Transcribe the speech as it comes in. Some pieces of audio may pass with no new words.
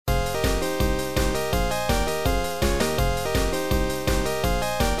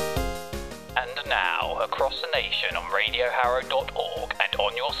across the nation on RadioHarrow.org and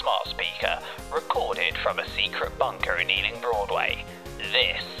on your smart speaker, recorded from a secret bunker in Ealing Broadway.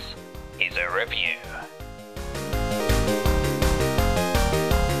 This is a review.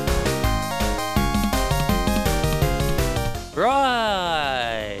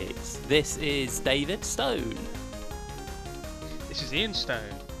 Right, this is David Stone. This is Ian Stone.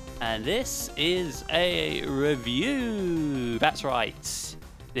 And this is a review. That's right.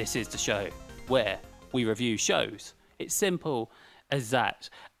 This is the show where we review shows. It's simple as that.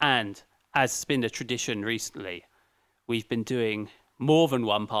 And as has been the tradition recently, we've been doing more than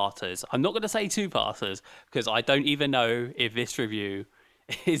one-parters. I'm not going to say two-parters because I don't even know if this review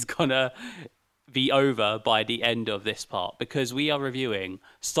is going to be over by the end of this part, because we are reviewing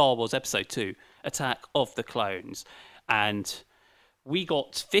Star Wars Episode 2, Attack of the Clones. And we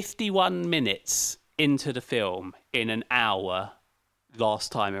got 51 minutes into the film in an hour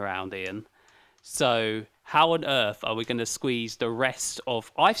last time around, Ian. So how on earth are we going to squeeze the rest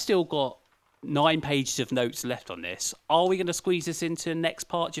of... I've still got 9 pages of notes left on this. Are we going to squeeze this into the next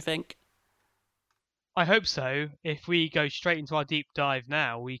part, do you think? I hope so. If we go straight into our deep dive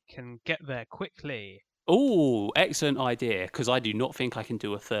now, we can get there quickly. Oh, excellent idea, because I do not think I can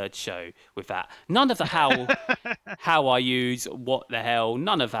do a third show with that. None of the how I use, what the hell,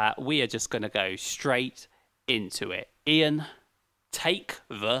 none of that. We are just going to go straight into it. Ian, take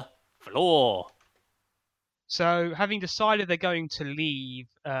the floor. So, having decided they're going to leave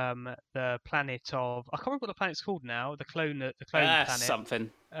the planet of... I can't remember what the planet's called now. The clone planet. Something.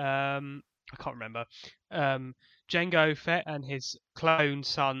 I can't remember. Jango Fett and his clone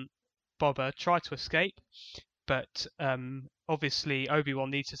son Boba try to escape, but obviously Obi-Wan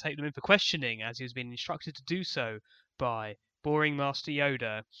needs to take them in for questioning, as he's been instructed to do so by boring Master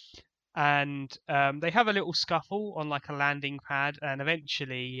Yoda. And they have a little scuffle on like a landing pad, and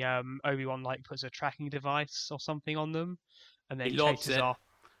eventually Obi-Wan puts a tracking device or something on them, and then he chases off.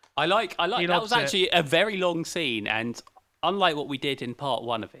 I like that was actually a very long scene, and unlike what we did in part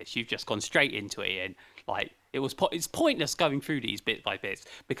 1 of this, you've just gone straight into it, Ian. It's pointless going through these bit by bits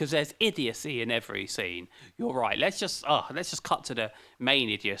because there's idiocy in every scene. You're right. Let's just cut to the main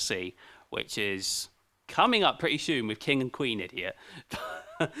idiocy, which is coming up pretty soon with King and Queen Idiot.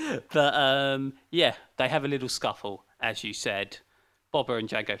 But yeah, they have a little scuffle, as you said, Boba and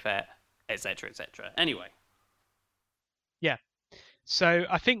Jango Fett, etc., etc. Anyway, yeah. So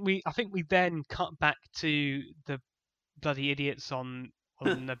I think we then cut back to the bloody idiots on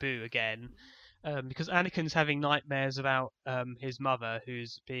Naboo again. Because Anakin's having nightmares about his mother,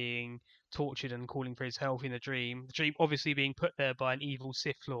 who's being tortured and calling for his help in a dream. The dream obviously being put there by an evil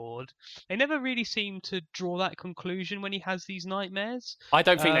Sith Lord. They never really seem to draw that conclusion when he has these nightmares. I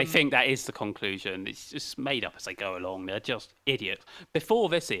don't think they think that is the conclusion. It's just made up as they go along. They're just idiots. Before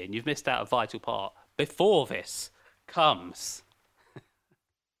this, Ian, you've missed out a vital part. Before this comes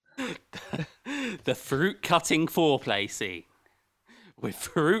the fruit-cutting foreplay scene.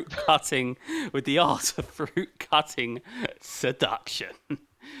 With the art of fruit-cutting seduction.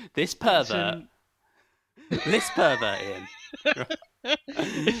 This pervert, Ian.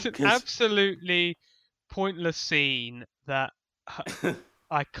 It's an absolutely pointless scene that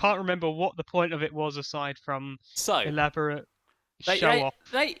I can't remember what the point of it was aside from elaborate show-off.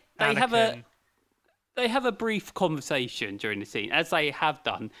 They have a brief conversation during the scene, as they have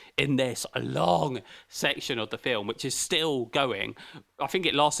done in this long section of the film, which is still going. I think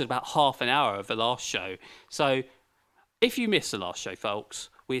it lasted about half an hour of the last show. So if you missed the last show, folks,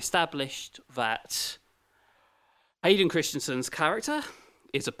 we established that Hayden Christensen's character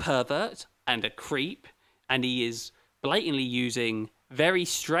is a pervert and a creep, and he is blatantly using very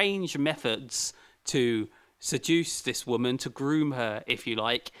strange methods to seduce this woman, to groom her, if you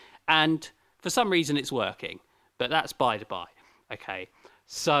like, and for some reason, it's working, but that's by the by. Okay,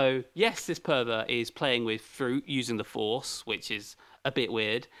 so yes, this pervert is playing with fruit using the Force, which is a bit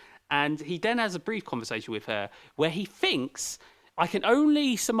weird. And he then has a brief conversation with her where he thinks, I can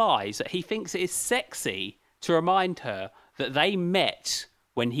only surmise that he thinks it is sexy to remind her that they met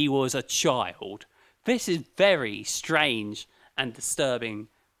when he was a child. This is very strange and disturbing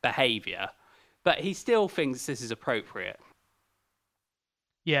behaviour, but he still thinks this is appropriate.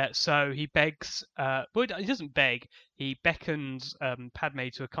 Yeah, so he begs. Well, he doesn't beg. He beckons Padme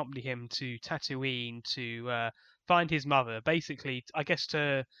to accompany him to Tatooine to find his mother. Basically, I guess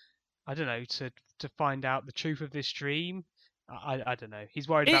to find out the truth of this dream. I don't know. He's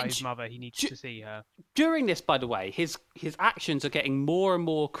worried about his mother. He needs to see her. During this, by the way, his actions are getting more and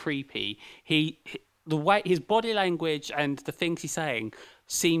more creepy. the way his body language and the things he's saying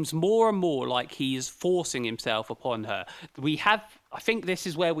seems more and more like he's forcing himself upon her. I think this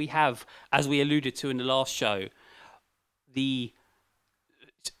is where we have, as we alluded to in the last show, the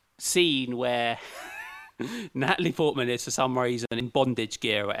scene where Natalie Portman is for some reason in bondage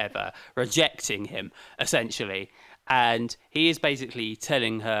gear or whatever, rejecting him essentially, and he is basically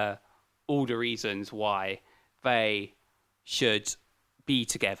telling her all the reasons why they should be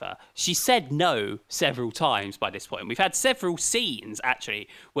together. She said no several times by this point. We've had several scenes actually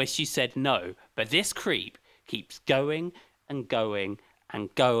where she said no, but this creep keeps going and going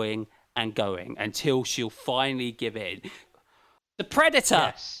and going and going until she'll finally give in. The Predator.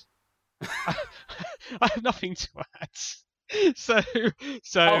 Yes. I have nothing to add. So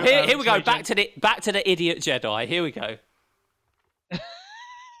here we go. Back to the idiot Jedi. Here we go.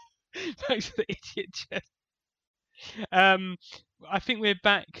 Back to the idiot Jedi. I think we're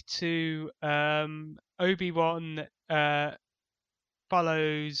back to Obi-Wan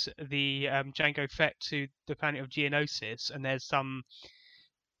follows the Jango Fett to the planet of Geonosis, and there's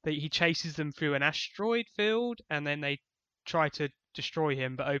he chases them through an asteroid field, and then they try to destroy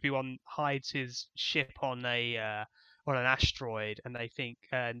him, but Obi-Wan hides his ship on an asteroid, and they think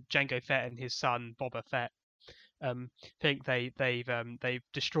Jango Fett and his son Boba Fett think they've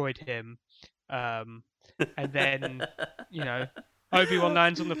destroyed him, and then Obi-Wan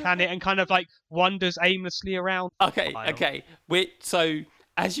lands on the planet and kind of like wanders aimlessly around. Okay. So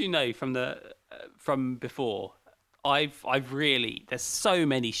as you know from before, I've really, there's so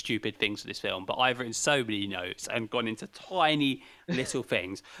many stupid things in this film, but I've written so many notes and gone into tiny little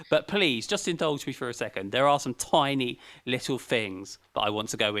things. But please, just indulge me for a second. There are some tiny little things that I want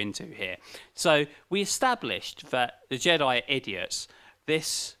to go into here. So we established that the Jedi are idiots.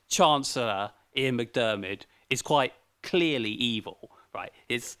 This Chancellor, Ian McDiarmid, is quite clearly evil, right?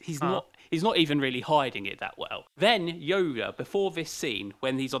 He's not even really hiding it that well. Then Yoda, before this scene,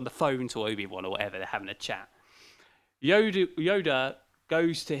 when he's on the phone to Obi-Wan or whatever, they're having a chat, Yoda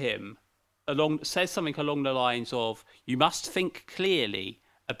goes to him, says something along the lines of, "You must think clearly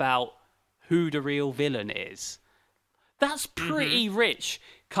about who the real villain is." That's pretty rich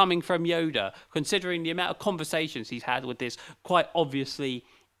coming from Yoda, considering the amount of conversations he's had with this quite obviously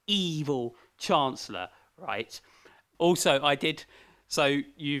evil Chancellor, right? Also,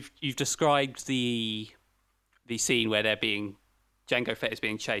 you've described the scene where Jango Fett is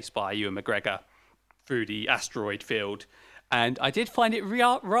being chased by Ewan McGregor through the asteroid field, and I did find it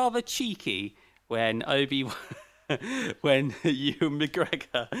rather cheeky when when Ewan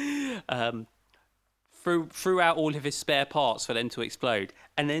McGregor threw out all of his spare parts for them to explode,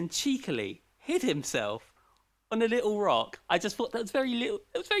 and then cheekily hid himself on a little rock. I just thought that was very little.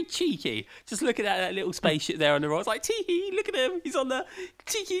 It was very cheeky. Just looking at that little spaceship there on the rock, it's like, tee, look at him. He's on the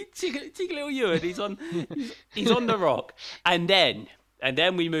cheeky little Ewan. He's on the rock, and then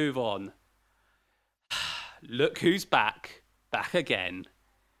we move on. Look who's back again.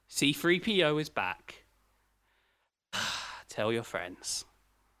 C-3PO is back. Tell your friends.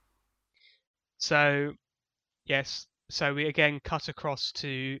 So, yes. So we again cut across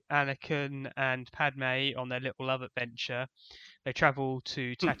to Anakin and Padme on their little love adventure. They travel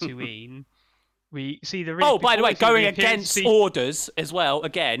to Tatooine. We see the. By the way, going against orders as well.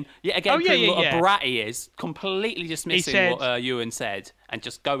 Again, what a brat he is, completely dismissing what Ewan said and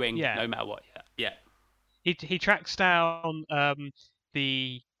just going no matter what. Yeah. He tracks down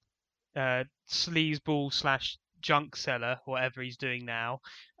the sleazeball / junk seller, whatever he's doing now,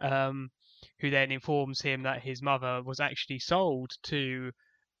 who then informs him that his mother was actually sold to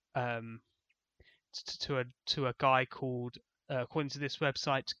a guy called, according to this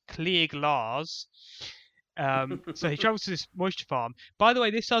website, Klieg Lars. So he travels to this moisture farm. By the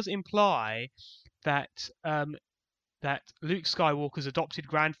way, this does imply that Luke Skywalker's adopted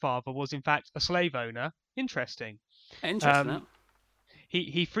grandfather was in fact a slave owner. Interesting.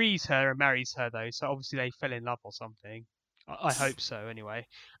 He frees her and marries her though, so obviously they fell in love or something. I hope so anyway.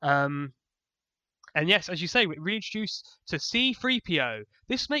 And yes, as you say, we're reintroduced to C-3PO.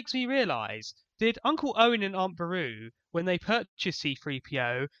 This makes me realise, did Uncle Owen and Aunt Beru, when they purchased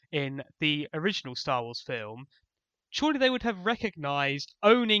C-3PO in the original Star Wars film, surely they would have recognised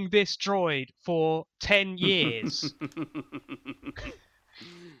owning this droid for 10 years.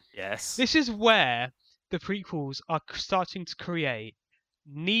 Yes. This is where the prequels are starting to create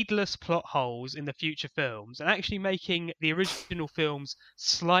needless plot holes in the future films and actually making the original films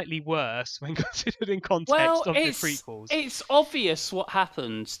slightly worse when considered in context of the prequels. It's obvious what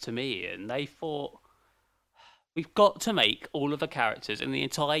happened to me, and they thought, we've got to make all of the characters in the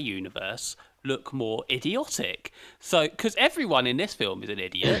entire universe look more idiotic. So, because everyone in this film is an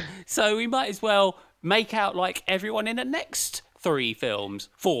idiot, so we might as well make out like everyone in the next 4 films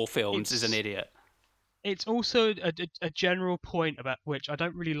is an idiot. It's also a general point about which I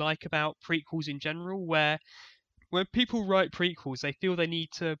don't really like about prequels in general, where when people write prequels, they feel they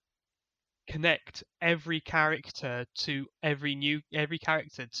need to connect every character to every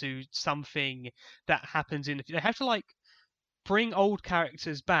character to something that happens in the future. They have to like bring old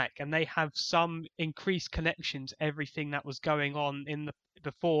characters back, and they have some increased connection to everything that was going on in the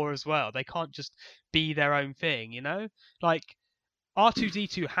before as well. They can't just be their own thing, you know? Like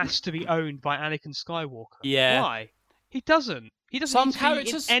R2D2 has to be owned by Anakin Skywalker. Yeah. Why? He doesn't. He doesn't Some need to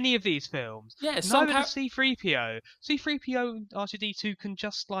characters- be in any of these films. Yeah, Neither some does C-3PO. C-3PO and R2D2 can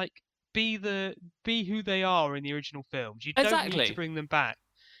just like be who they are in the original films. You don't need Exactly. to bring them back.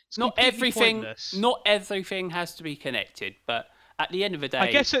 It's Not completely pointless. not everything has to be connected, but at the end of the day, I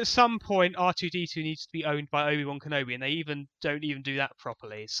guess at some point R2D2 needs to be owned by Obi-Wan Kenobi, and they don't even do that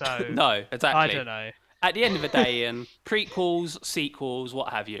properly. So no, exactly. I don't know. At the end of the day, prequels, sequels,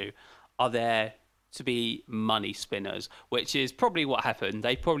 what have you, are there to be money spinners, which is probably what happened.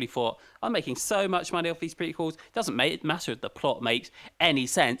 They probably thought, I'm making so much money off these prequels. It doesn't matter if the plot makes any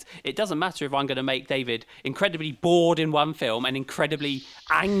sense. It doesn't matter if I'm going to make David incredibly bored in one film and incredibly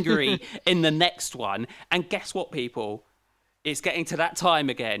angry in the next one. And guess what, people? It's getting to that time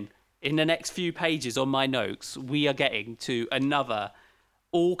again. In the next few pages on my notes, we are getting to another,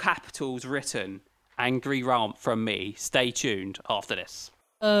 all capitals written, angry rant from me. Stay tuned after this.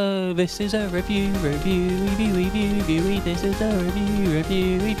 Oh, this is a review. This is a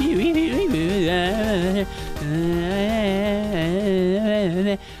review.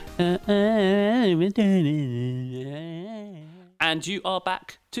 And you are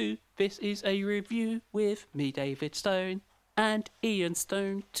back to This is a Review with me, David Stone, and Ian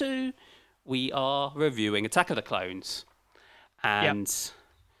Stone too. We are reviewing Attack of the Clones. And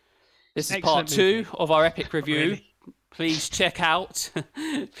this is part 2 of our epic review. Really? Please check out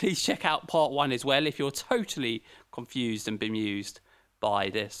part 1 as well if you're totally confused and bemused by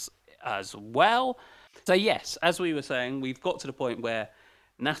this as well. So yes, as we were saying, we've got to the point where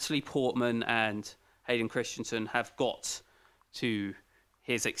Natalie Portman and Hayden Christensen have got to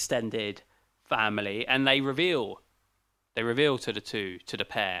his extended family, and they reveal to the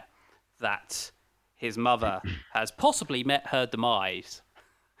pair that his mother has possibly met her demise.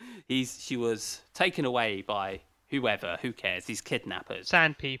 She was taken away by whoever, who cares? These kidnappers.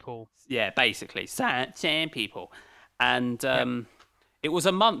 Sand people. Yeah, basically. Sand people. And it was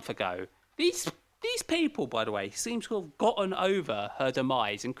a month ago. These people, by the way, seem to have gotten over her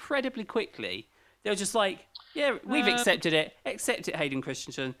demise incredibly quickly. They were just like, yeah, we've accepted it. Accept it, Hayden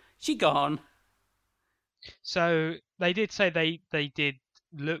Christensen. She gone. So they did say they did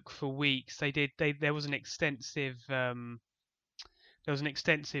look for weeks. There was an extensive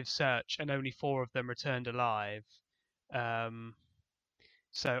search, and only 4 of them returned alive.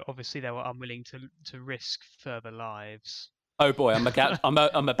 So obviously they were unwilling to risk further lives. Oh boy, I'm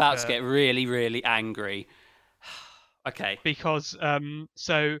about to get really, really angry. Okay. Because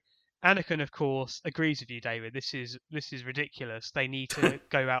so Anakin, of course, agrees with you, David. This is ridiculous. They need to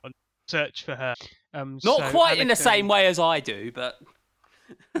go out and search for her. Not quite in the same way as I do, but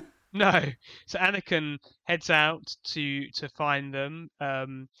no. So Anakin heads out to find them.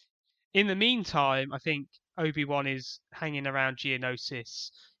 In the meantime, I think Obi-Wan is hanging around Geonosis,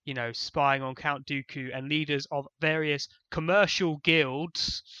 spying on Count Dooku and leaders of various commercial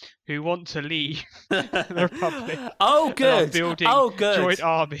guilds who want to leave the Republic. Oh, good. Building droid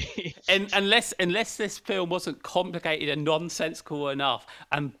armies. And unless this film wasn't complicated and nonsensical enough,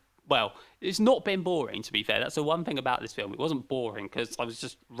 and well, it's not been boring, to be fair. That's the one thing about this film. It wasn't boring because I was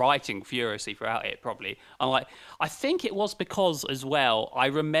just writing furiously throughout it, probably. I think it was because, as well, I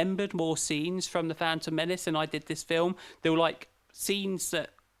remembered more scenes from The Phantom Menace than I did this film. There were, like, scenes that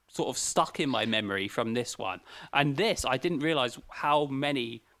sort of stuck in my memory from this one. And this, I didn't realise how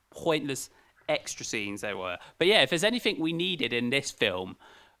many pointless extra scenes there were. But yeah, if there's anything we needed in this film,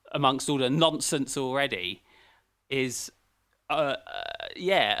 amongst all the nonsense already, is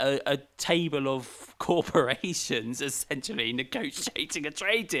a table of corporations essentially negotiating a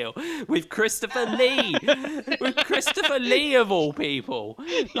trade deal with Christopher Lee. With Christopher Lee of all people.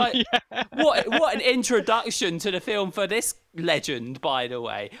 Like, what an introduction to the film for this legend, by the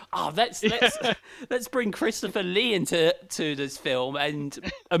way. Oh, let's bring Christopher Lee into this film and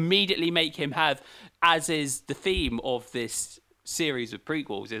immediately make him have, as is the theme of this series of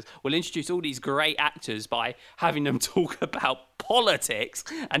prequels, is we'll introduce all these great actors by having them talk about politics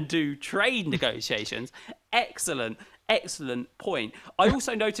and do trade negotiations. Excellent point. I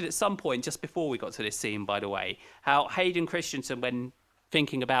also noted at some point, just before we got to this scene, by the way, how Hayden Christensen, when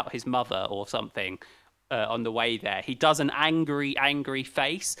thinking about his mother or something on the way there. He does an angry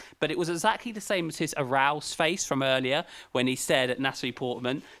face, but it was exactly the same as his aroused face from earlier when he stared at Natalie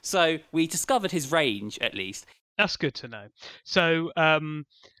Portman. So we discovered his range, at least. That's good to know. So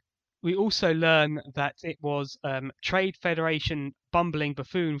we also learn that it was Trade Federation bumbling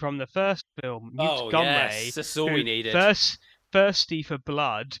buffoon from the first film, Newt Gunray, yes, that's all we needed. Thirsty for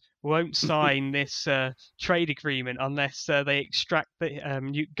blood, won't sign this trade agreement unless they extract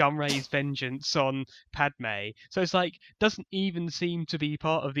Newt Gunray's vengeance on Padme. So it's like, doesn't even seem to be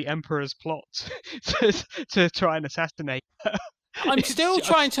part of the Emperor's plot to try and assassinate her. I'm still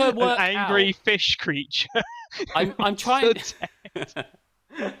trying to work an angry out. Fish creature. I'm trying.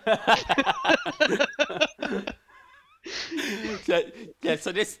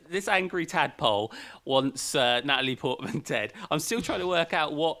 So this angry tadpole wants Natalie Portman dead. I'm still trying to work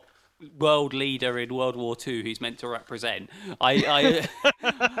out what world leader in World War II he's meant to represent. I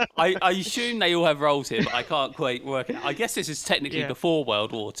assume they all have roles here, but I can't quite work it out. I guess this is technically before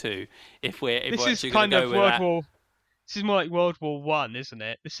World War II. If we're actually going to go with that. This is more like World War One, isn't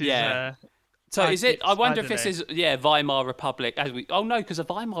it? This is. Yeah. So is it? I wonder if this is Weimar Republic. Because the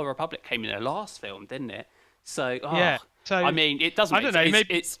Weimar Republic came in the last film, didn't it? So So I mean, it doesn't. I don't know.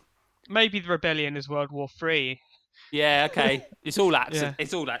 Maybe the rebellion is World War Three. Yeah. Okay. It's all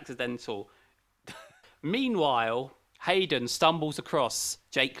It's all accidental. Meanwhile, Hayden stumbles across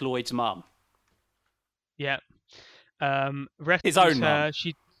Jake Lloyd's mum. Yeah. His own mum.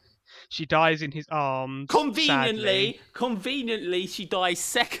 She dies in his arms. Conveniently, she dies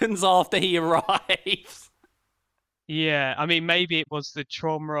seconds after he arrives. Yeah, I mean, maybe it was the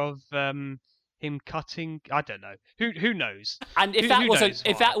trauma of him cutting. I don't know. Who knows? And if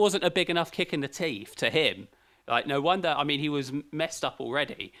that wasn't a big enough kick in the teeth to him, like, no wonder. I mean, he was messed up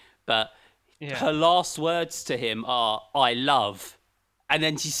already. But her last words to him are "I love," and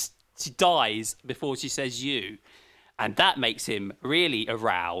then she dies before she says "you." And that makes him really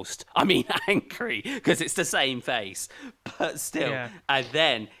aroused. I mean, angry, because it's the same face. But still. Yeah. And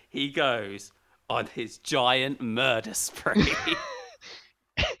then he goes on his giant murder spree.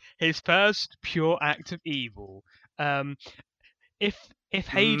 His first pure act of evil. If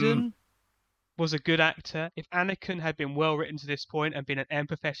Hayden was a good actor, if Anakin had been well written to this point and been an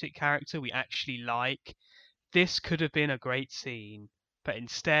empathetic character we actually like, this could have been a great scene. But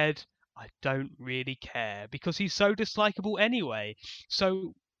instead, I don't really care because he's so dislikable anyway.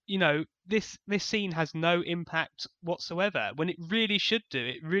 So, this scene has no impact whatsoever when it really should do.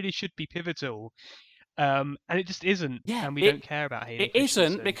 It really should be pivotal. And it just isn't. Yeah, and we don't care about Hayden Christensen. It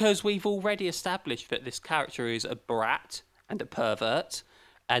isn't because we've already established that this character is a brat and a pervert.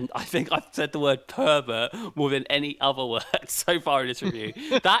 And I think I've said the word pervert more than any other word so far in this review.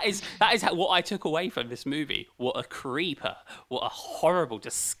 That is what I took away from this movie. What a creeper. What a horrible,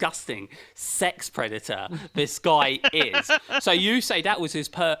 disgusting sex predator this guy is. So you say that was his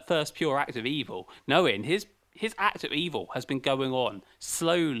first pure act of evil. Knowing his act of evil has been going on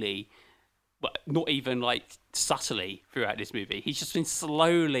slowly, but not even like subtly throughout this movie. He's just been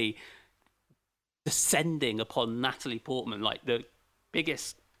slowly descending upon Natalie Portman like the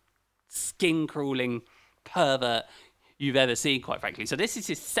biggest skin-crawling pervert you've ever seen, quite frankly. So this is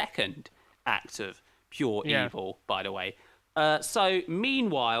his second act of pure evil, by the way. So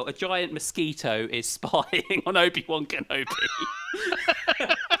meanwhile, a giant mosquito is spying on Obi-Wan Kenobi.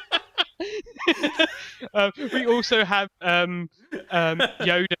 We also have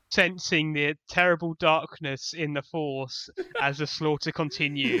Yoda sensing the terrible darkness in the Force as the slaughter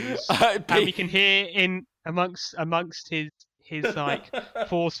continues, and we can hear in amongst his like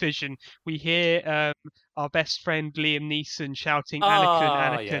Force vision, we hear our best friend Liam Neeson shouting,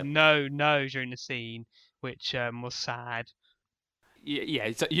 Anakin, no, during the scene, which was sad. Yeah,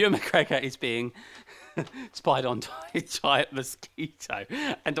 so Ewan McGregor is being spied on by a giant mosquito.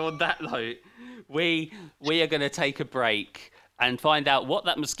 And on that note, we are going to take a break and find out what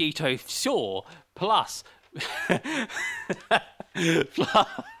that mosquito saw, plus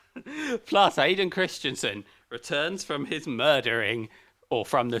Hayden Christensen returns from his murdering, or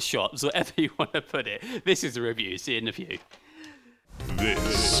from the shots, whatever you want to put it. This is a review. See you in the view.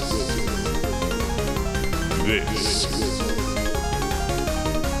 This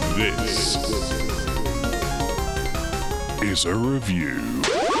is a review.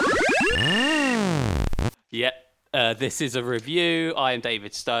 Yep. This is a review. I am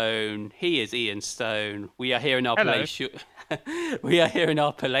David Stone. He is Ian Stone. We are here in our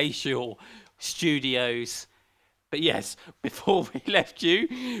palatial studios. But yes, before we left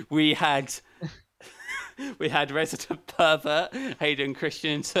you, we had we had resident pervert Hayden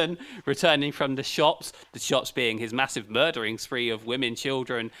Christensen returning from the shops being his massive murdering spree of women,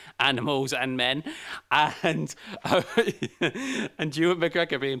 children, animals, and men, and and Ewan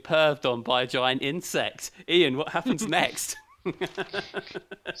McGregor being perved on by a giant insect. Ian, what happens next?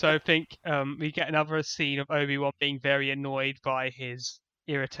 So I think we get another scene of Obi-Wan being very annoyed by his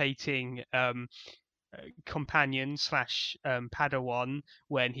irritating companion slash Padawan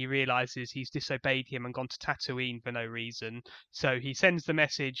when he realizes he's disobeyed him and gone to Tatooine for no reason. So he sends the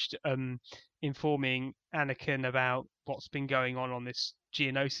message informing Anakin about what's been going on this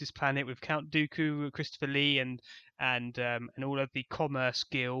Geonosis planet with Count Dooku, Christopher Lee, and all of the commerce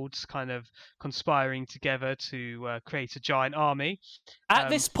guilds kind of conspiring together to create a giant army. At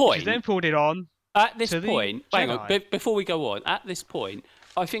this point, which is then forwarded on. At this point, hang on, before we go on, at this point,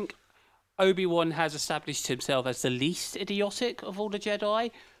 I think Obi-Wan has established himself as the least idiotic of all the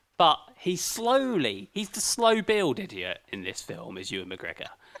Jedi, but he's the slow build idiot in this film, is Ewan McGregor.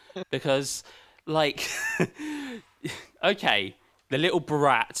 Because, like, okay, the little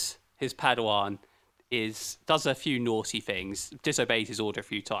brat, his Padawan, does a few naughty things, disobeys his order a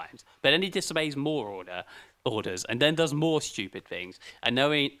few times, but then he disobeys more orders, and then does more stupid things. And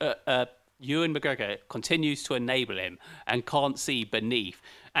knowing Ewan McGregor continues to enable him and can't see beneath,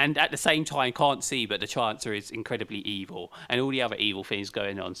 and at the same time can't see but the Chancellor is incredibly evil and all the other evil things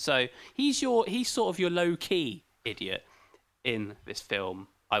going on. So he's sort of your low-key idiot in this film,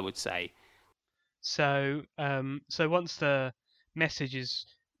 I would say. So once the message is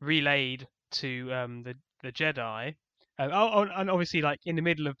relayed to the Jedi, and obviously, like in the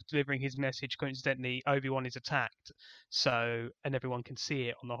middle of delivering his message, coincidentally, Obi-Wan is attacked. And everyone can see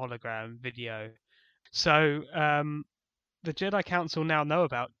it on the hologram video. So the Jedi Council now know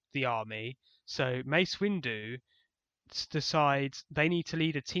about the army. So Mace Windu decides they need to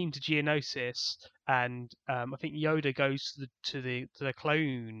lead a team to Geonosis, and I think Yoda goes to the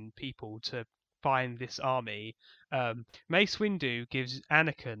clone people to find this army. Mace Windu gives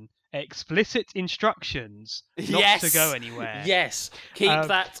Anakin explicit instructions not to go anywhere. Yes, keep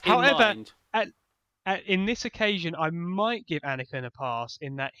that in mind. In this occasion, I might give Anakin a pass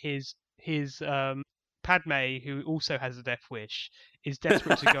in that his Padme, who also has a death wish, is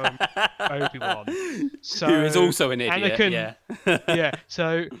desperate to go and Obi-Wan. So who is also an idiot, Anakin, yeah.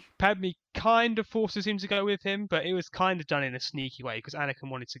 So Padme kind of forces him to go with him, but it was kind of done in a sneaky way because Anakin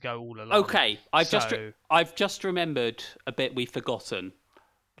wanted to go all alone. Okay, I've just remembered a bit we've forgotten.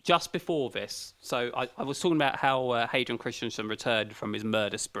 Just before this, so I was talking about how Hayden Christensen returned from his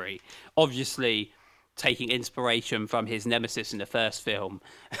murder spree, obviously taking inspiration from his nemesis in the first film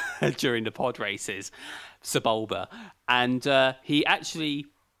during the pod races, Sebulba, and he actually.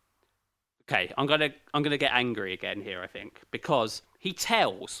 Okay, I'm gonna get angry again here, I think, because he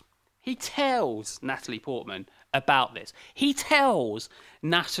tells Natalie Portman about this. He tells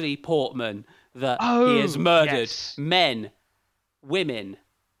Natalie Portman that he has murdered men, women,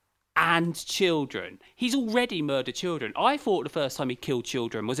 and children. He's already murdered children. I thought the first time he killed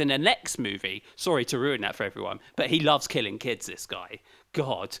children was in the next movie. Sorry to ruin that for everyone, but he loves killing kids, this guy.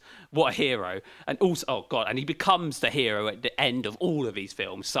 God, what a hero. And also, oh God, and he becomes the hero at the end of all of these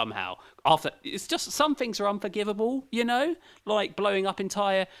films somehow. It's just, some things are unforgivable, you know? Like blowing up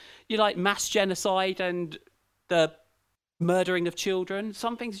mass genocide and the murdering of children.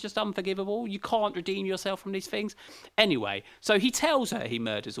 Some things are just unforgivable. You can't redeem yourself from these things. Anyway, so he tells her he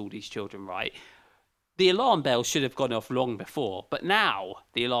murders all these children, right? The alarm bell should have gone off long before, but now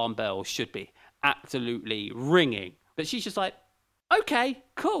the alarm bell should be absolutely ringing. But she's just like, okay,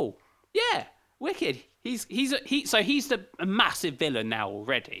 cool, yeah, wicked. He's the massive villain now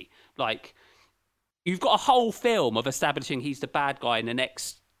already. Like, you've got a whole film of establishing he's the bad guy in the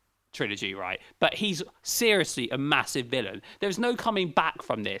next trilogy, right? But he's seriously a massive villain. There's no coming back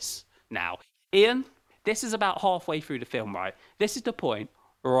from this now. Ian, this is about halfway through the film, right? This is the point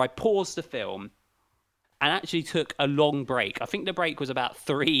where I paused the film and actually took a long break. I think the break was about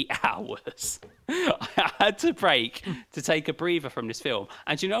 3 hours. I had to break to take a breather from this film.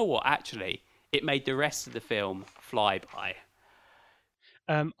 And you know what? Actually, it made the rest of the film fly by.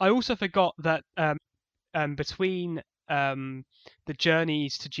 I also forgot that between the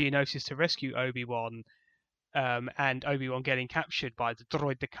journeys to Geonosis to rescue Obi-Wan and Obi-Wan getting captured by the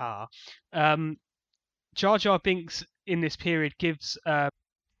droid Dakar, Jar Jar Binks in this period gives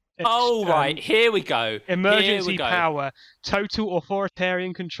right, here we go. Emergency power, total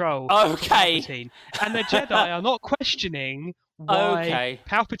authoritarian control. Okay. And the Jedi are not questioning why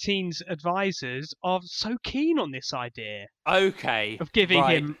Palpatine's advisors are so keen on this idea. Okay. Of giving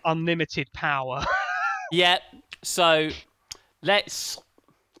him unlimited power. Yeah, so let's...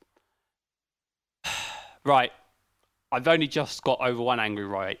 Right. I've only just got over one angry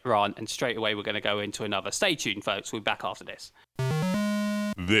rant, and straight away we're going to go into another. Stay tuned, folks. We'll be back after this.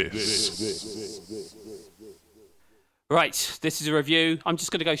 This Right, this is a review. I'm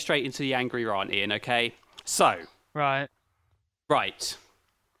just going to go straight into the angry rant, Ian, okay? So, Right.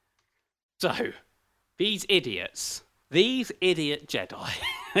 So, these idiot Jedi,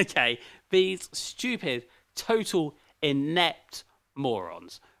 okay? These stupid, total, inept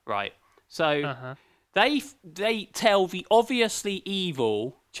morons, right? So, they tell the obviously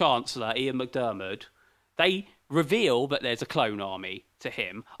evil Chancellor, Ian McDiarmid, they reveal that there's a clone army to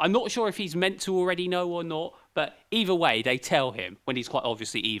him. I'm not sure if he's meant to already know or not, but either way, they tell him when he's quite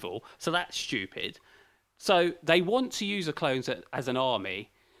obviously evil. So that's stupid. So they want to use the clones as an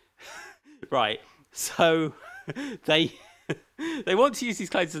army. Right. So they want to use these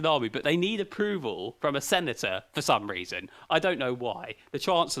clones as an army, but they need approval from a senator for some reason. I don't know why. The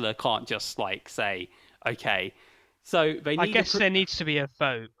Chancellor can't just say, okay. So they need I guess there needs to be a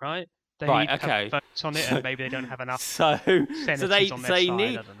vote, right? They Right, need to okay. have votes on it, and maybe they don't have enough So senators they on their side.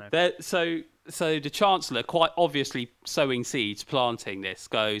 need I don't know. so the Chancellor, quite obviously sowing seeds, planting this,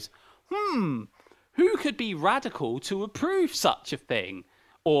 goes, who could be radical to approve such a thing?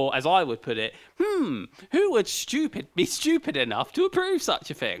 Or, as I would put it, who would be stupid enough to approve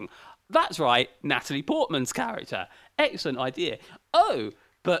such a thing? That's right, Natalie Portman's character. Excellent idea. Oh,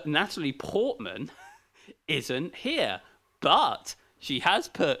 but Natalie Portman isn't here. But she has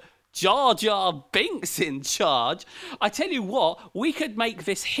put Jar Jar Binks in charge. I tell you what, we could make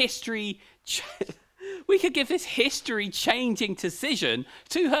this we could give this history-changing decision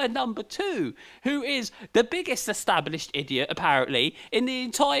to her number 2, who is the biggest established idiot, apparently, in the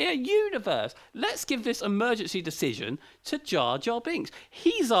entire universe. Let's give this emergency decision to Jar Jar Binks.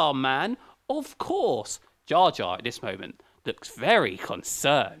 He's our man, of course. Jar Jar, at this moment, looks very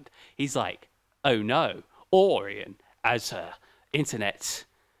concerned. He's like, oh no. Orion, as her internet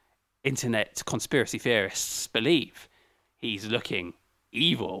conspiracy theorists believe, he's looking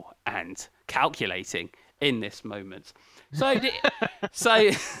evil and calculating in this moment. So the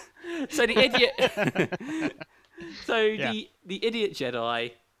idiot the idiot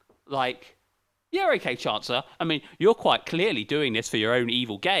Jedi, yeah, okay, Chancellor. I mean, you're quite clearly doing this for your own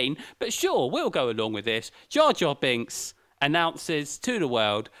evil gain, but sure, we'll go along with this. Jar Jar Binks announces to the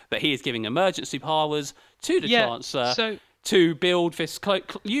world that he is giving emergency powers to the Chancellor to build this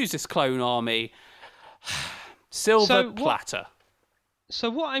use this clone army. Silver platter. So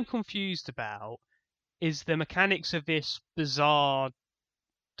what I'm confused about is the mechanics of this bizarre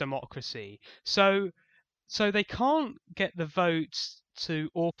democracy. So they can't get the votes to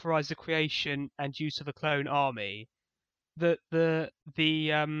authorize the creation and use of a clone army. The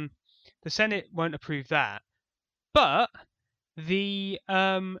Senate won't approve that, but the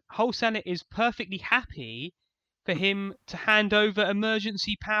whole Senate is perfectly happy for him to hand over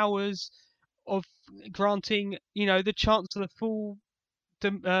emergency powers of granting, the Chancellor full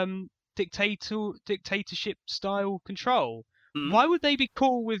dictatorship style control. Why would they be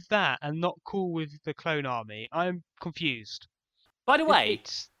cool with that and not cool with the clone army? I'm confused. By the way,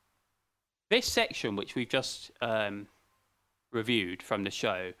 this section which we've just reviewed from the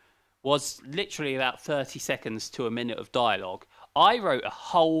show was literally about 30 seconds to a minute of dialogue. I wrote a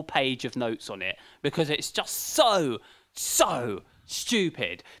whole page of notes on it because it's just so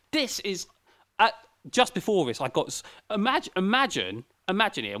stupid. This is just before this, I got imagine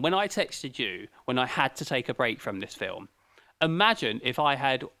Ian, when I texted you when I had to take a break from this film. Imagine if I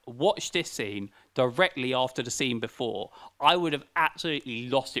had watched this scene directly after the scene before. I would have absolutely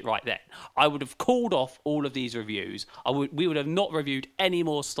lost it right then. I would have called off all of these reviews. We would have not reviewed any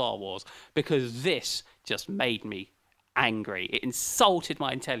more Star Wars because this just made me angry. It insulted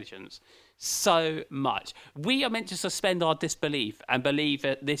my intelligence so much. We are meant to suspend our disbelief and believe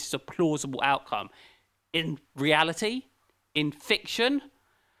that this is a plausible outcome. In reality, in fiction.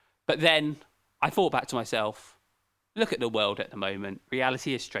 But then I thought back to myself, look at the world at the moment.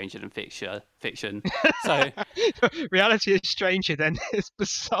 Reality is stranger than fiction. So reality is stranger than this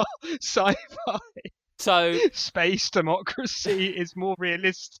bizarre sci-fi. So space democracy is more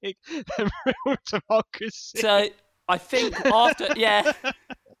realistic than real democracy. So I think after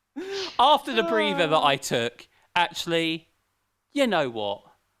the breather that I took, actually, you know what?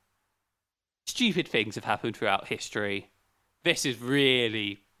 Stupid things have happened throughout history. This is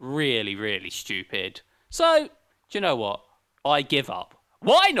really, really, really stupid. So, do you know what? I give up.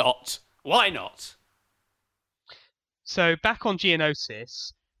 Why not? Why not? So, back on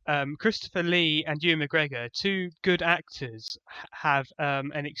Geonosis, Christopher Lee and Ewan McGregor, two good actors, have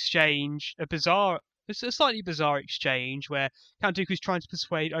an exchange, a bizarre It's a slightly bizarre exchange where Count Dooku's trying to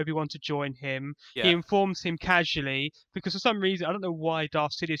persuade Obi-Wan to join him. Yeah. He informs him casually because for some reason, I don't know why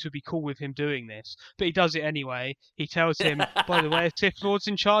Darth Sidious would be cool with him doing this, but he does it anyway. He tells him, by the way, Sith Lord's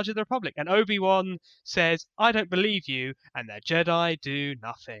in charge of the Republic. And Obi-Wan says, I don't believe you, and the Jedi do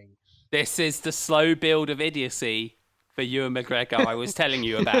nothing. This is the slow build of idiocy for Ewan McGregor I was telling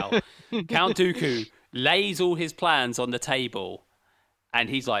you about. Count Dooku lays all his plans on the table, and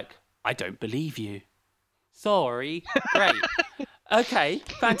he's like, I don't believe you. Sorry. Great. Okay,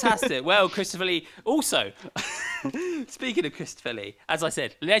 fantastic. Well, Christopher Lee, also, speaking of Christopher Lee, as I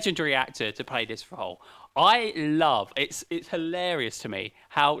said, legendary actor to play this role. I love, it's hilarious to me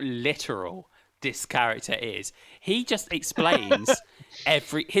how literal this character is. He just explains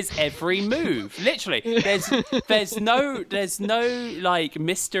his every move. Literally, there's no like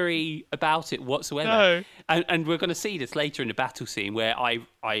mystery about it whatsoever. No. And we're going to see this later in the battle scene where I'm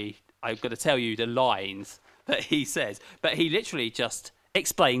going to tell you the lines that he says, but he literally just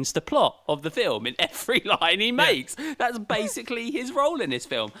explains the plot of the film in every line he makes. That's basically his role in this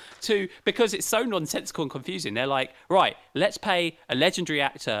film. Because it's so nonsensical and confusing. They're like, right, let's pay a legendary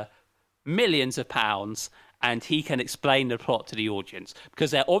actor millions of pounds and he can explain the plot to the audience, because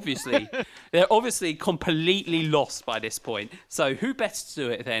they're obviously completely lost by this point. So who best to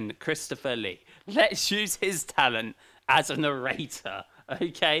do it than Christopher Lee? Let's use his talent as a narrator.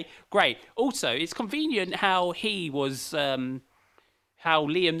 Okay, great. Also, it's convenient how he was how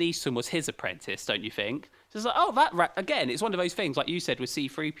Liam Neeson was his apprentice, don't you think? So it's like, again, it's one of those things like you said with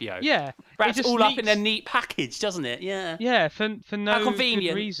C-3PO. Yeah, wraps it all up in a neat package, doesn't it? Yeah. Yeah, for no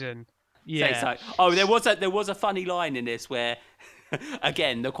convenient. good reason. Yeah. Oh, there was a funny line in this where,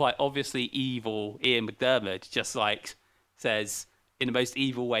 again, the quite obviously evil Ian McDiarmid just like says in the most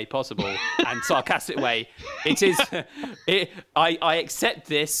evil way possible and sarcastic way, I accept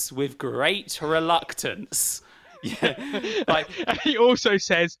this with great reluctance. Yeah, like he also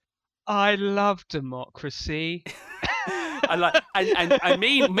says, I love democracy. and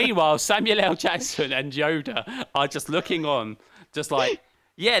meanwhile, Samuel L. Jackson and Yoda are just looking on, just like,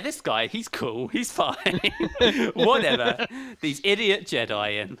 yeah, this guy, he's cool, he's fine, whatever. These idiot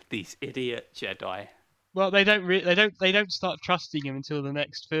Jedi. Well, they don't start trusting him until the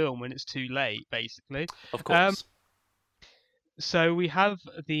next film when it's too late, basically. Of course. So we have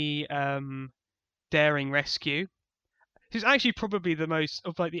the daring rescue. This is actually probably the most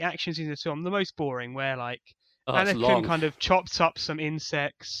of like the action scenes in the film, the most boring. Where like Anakin kind of chops up some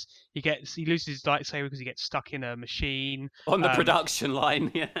insects. He loses his lightsaber because he gets stuck in a machine on the production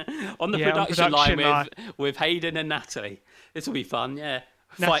line. Yeah, on the production line with Hayden and Natalie. This will be fun. Yeah,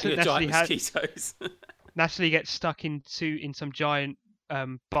 fighting with giant mosquitoes. Natalie gets stuck in some giant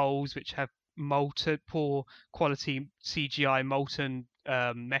bowls which have poor quality CGI molten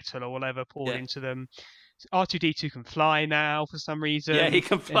metal or whatever poured into them. R2-D2 can fly now for some reason. Yeah, he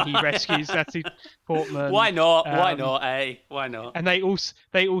can fly. And he rescues Natalie Portman. Why not? Why not? Why not? And they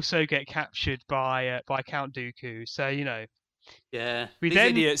also get captured by Count Dooku. So Yeah, these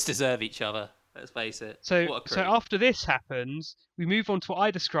idiots deserve each other. Let's face it. So after this happens, we move on to what I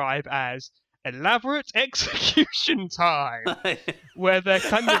describe as elaborate execution time, where they're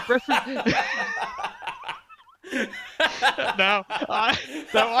kind of now I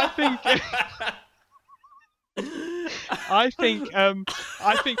think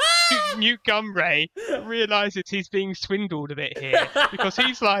Newt Gunray realizes he's being swindled a bit here, because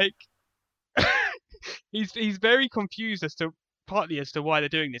he's like he's very confused partly as to why they're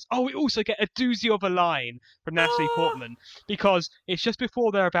doing this. Oh, we also get a doozy of a line from Natalie Portman, because it's just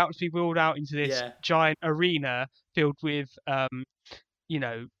before they're about to be wheeled out into this giant arena filled with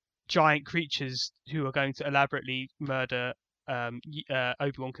giant creatures who are going to elaborately murder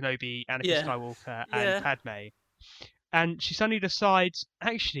Obi-Wan Kenobi, Anakin Skywalker, and Padme. And she suddenly decides,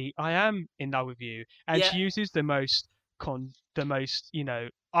 actually, I am in love with you, and she uses the most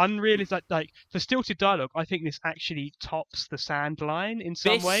unrealistic, like for stilted dialogue. I think this actually tops the Sand line in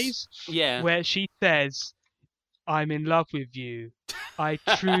some ways. Yeah, where she says, "I'm in love with you. I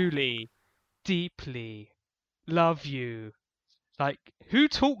truly, deeply love you." Like, who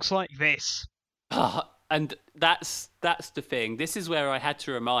talks like this? And that's the thing. This is where I had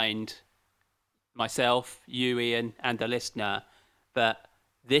to remind myself, you, Ian, and the listener that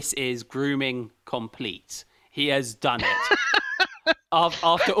this is grooming complete. He has done it.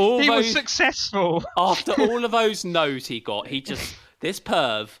 After all he those, was successful. After all of those no's he got, this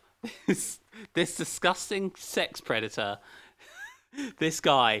perv, this disgusting sex predator, this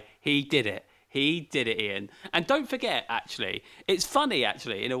guy, he did it. He did it, Ian. And don't forget, actually, it's funny,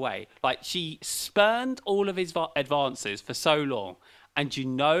 actually, in a way. Like, she spurned all of his advances for so long. And you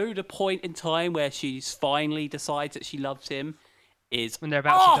know the point in time where she's finally decides that she loves him is When they're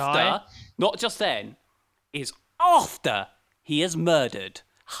about to die? not just then, is after he has murdered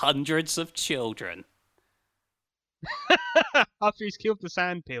hundreds of children. After he's killed the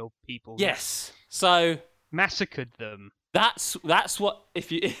sandpeel people. Yes. So Massacred them. that's what,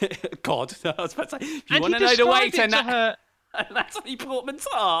 if you God, I was about to say, if you And want he to know the way described to it to her. Natalie Portman's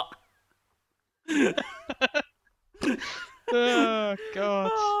heart. Oh,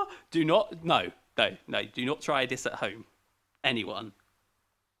 God. Do not do not try this at home. Anyone.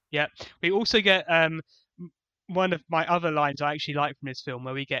 Yeah. We also get one of my other lines I actually like from this film,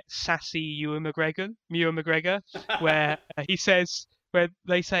 where we get sassy Ewan McGregor, where he says,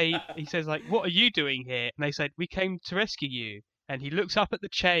 he says like, "What are you doing here?" And they said, "We came to rescue you." And he looks up at the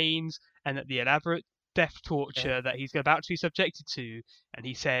chains and at the elaborate death torture that he's about to be subjected to, and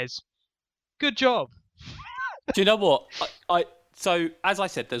he says, "Good job." Do you know what? So as I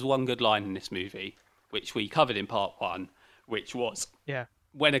said, there's one good line in this movie, which we covered in part 1, which was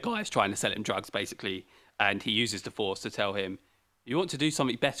when a guy is trying to sell him drugs, basically, and he uses the Force to tell him, "You want to do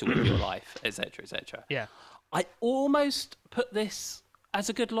something better with your life," etc., etc. Yeah. I almost put this as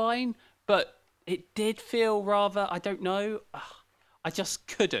a good line, but it did feel rather, I don't know. I just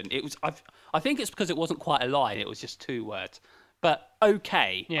couldn't. It was. I think it's because it wasn't quite a line. It was just 2 words. But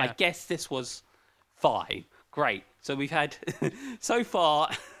okay, Yeah. I guess this was fine. Great. So we've had so far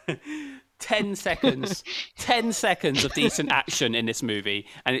 10 seconds of decent action in this movie,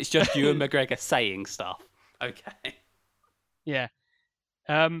 and it's just Ewan McGregor saying stuff. Okay. Yeah.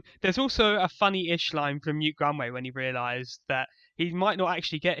 There's also a funny-ish line from Newt Gunray when he realised that he might not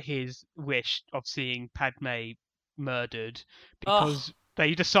actually get his wish of seeing Padme murdered because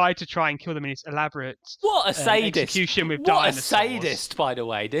they decide to try and kill them in this elaborate What a sadist! execution with What dinosaurs. a sadist, by the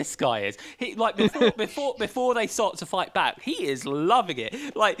way. This guy is. He like before they start to fight back, he is loving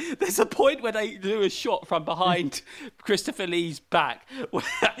it. Like there's a point where they do a shot from behind Christopher Lee's back,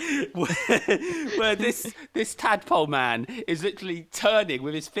 where this tadpole man is literally turning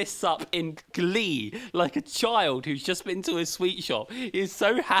with his fists up in glee, like a child who's just been to a sweet shop. He is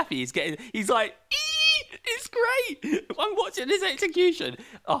so happy. He's like. It's great. I'm watching his execution.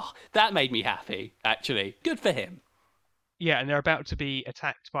 Oh, that made me happy, actually. Good for him. Yeah, and they're about to be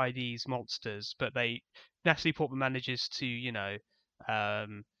attacked by these monsters, but Natalie Portman manages to,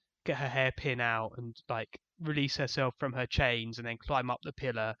 get her hairpin out and like release herself from her chains and then climb up the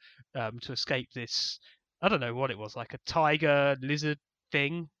pillar to escape this. I don't know what it was, like a tiger lizard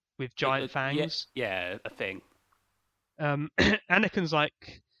thing with giant fangs. Yeah, a thing. Anakin's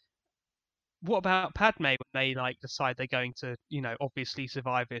like, what about Padme when they like decide they're going to, obviously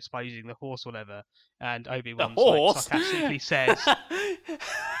survive this by using the horse or whatever? And Obi-Wan like, sarcastically says,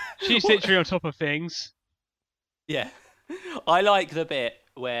 she's literally on top of things. Yeah. I like the bit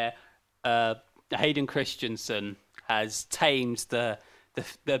where Hayden Christensen has tamed the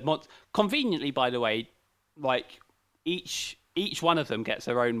conveniently, by the way, like each one of them gets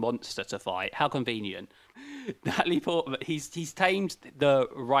their own monster to fight. How convenient. Natalie Portman, he's tamed the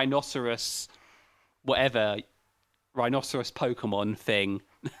rhinoceros Pokemon thing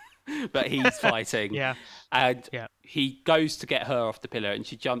that he's fighting. Yeah. And he goes to get her off the pillar and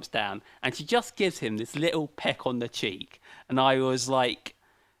she jumps down and she just gives him this little peck on the cheek. And I was like,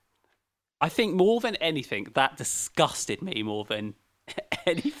 I think more than anything, that disgusted me more than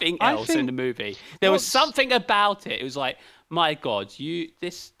anything else in the movie. There was something about it. It was like, my God,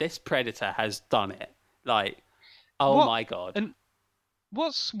 this predator has done it. Like, my God. And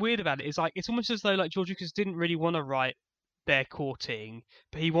what's weird about it is like it's almost as though like George Lucas didn't really want to write their courting,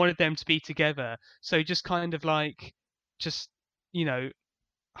 but he wanted them to be together. So he just kind of like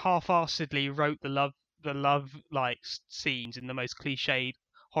half-assedly wrote the love like scenes in the most cliched,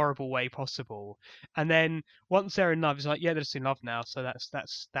 horrible way possible. And then once they're in love, it's like, yeah, they're just in love now. So that's the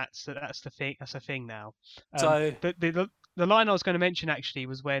thing. That's a thing now. So the line I was going to mention actually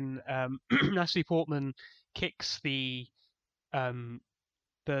was when Natalie Portman kicks the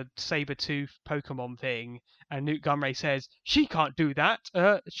saber-tooth Pokemon thing, and Newt Gunray says she can't do that.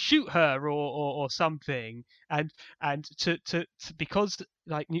 Shoot her or something. And to because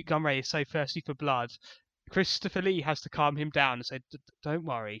like Newt Gunray is so thirsty for blood, Christopher Lee has to calm him down and say, "Don't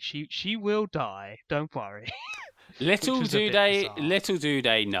worry, she will die. Don't worry." Little do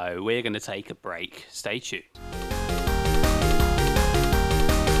they know, we're going to take a break. Stay tuned.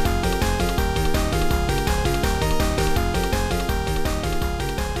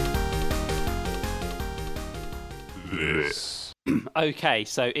 This. Okay,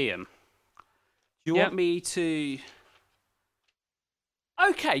 so Ian, do you want me to...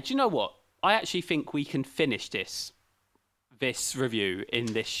 Okay, do you know what? I actually think we can finish this this review in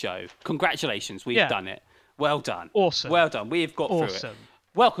this show. Congratulations, we've Yeah. done it. Well done. Awesome. Well done. We've got through it. Awesome.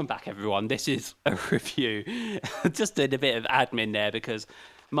 Welcome back, everyone. This is a review. Just did a bit of admin there because,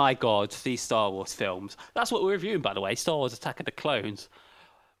 my God, these Star Wars films. That's what we're reviewing, by the way. Star Wars: Attack of the Clones.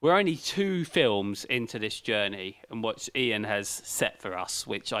 We're only 2 films into this journey and what Ian has set for us,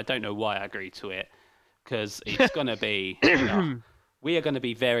 which I don't know why I agreed to it, because it's going to be... we are going to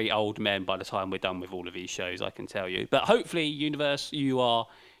be very old men by the time we're done with all of these shows, I can tell you. But hopefully, Universe, you're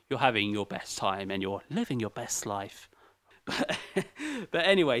having your best time and you're living your best life. But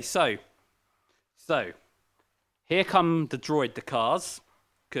anyway, so here come the droid cars,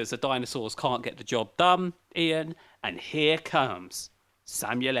 because the dinosaurs can't get the job done, Ian, and here comes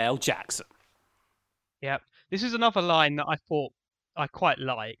Samuel L. Jackson. Yep. This is another line that I thought I quite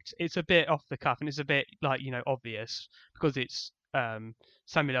liked. It's a bit off the cuff and it's a bit obvious because it's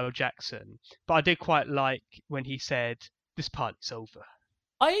Samuel L. Jackson. But I did quite like when he said, "This party's over."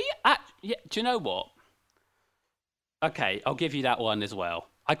 Yeah, do you know what? Okay, I'll give you that one as well.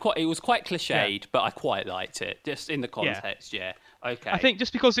 It was quite cliched, but I quite liked it, just in the context. Yeah. Okay. I think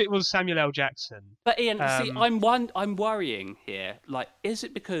just because it was Samuel L. Jackson. But Ian, see, I'm worrying here. Like, is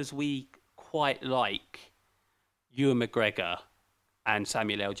it because we quite like Ewan McGregor and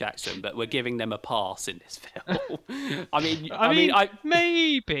Samuel L. Jackson, but we're giving them a pass in this film? I mean,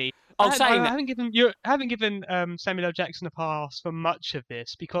 maybe. I haven't given Samuel L. Jackson a pass for much of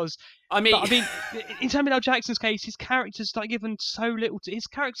this because in Samuel L. Jackson's case, his character's like given so little. His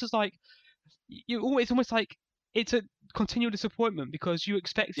character's like it's almost like it's a continual disappointment because you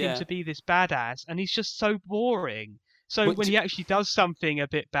expect him to be this badass, and he's just so boring. So when he actually does something a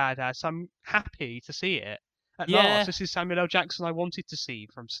bit badass, I'm happy to see it. At last, this is Samuel L. Jackson I wanted to see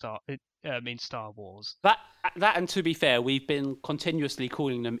from Star Wars. That, and to be fair, we've been continuously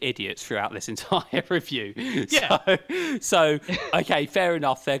calling them idiots throughout this entire review. Yeah. So okay, fair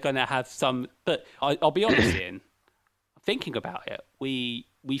enough. They're going to have some, but I'll be honest, Ian. Thinking about it,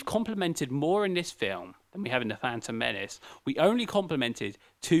 we've complimented more in this film than we have in The Phantom Menace. We only complimented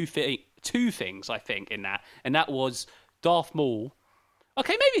two things, I think, in that, and that was Darth Maul.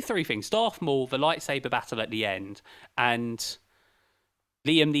 Okay, maybe 3 things. Darth Maul, the lightsaber battle at the end, and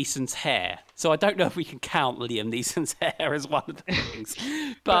Liam Neeson's hair. So I don't know if we can count Liam Neeson's hair as one of the things.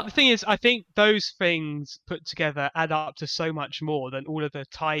 But the thing is, I think those things put together add up to so much more than all of the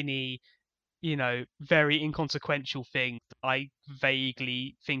tiny, very inconsequential things I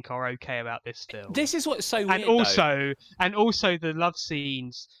vaguely think are okay about this film. This is what's so weird, and also the love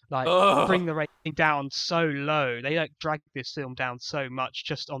scenes bring the rating down so low. They drag this film down so much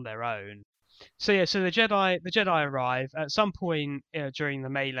just on their own. So the Jedi arrive at some point during the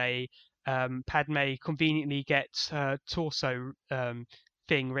melee. Padme conveniently gets her torso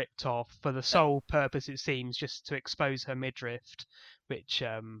thing ripped off for the sole purpose, it seems, just to expose her midriff, which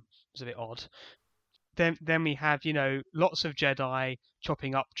was a bit odd. Then we have lots of Jedi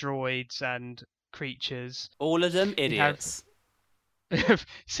chopping up droids and creatures. All of them idiots.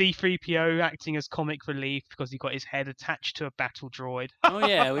 C-3PO acting as comic relief because he got his head attached to a battle droid. Oh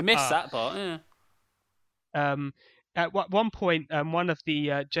yeah, we missed that part. Yeah. At one point, one of the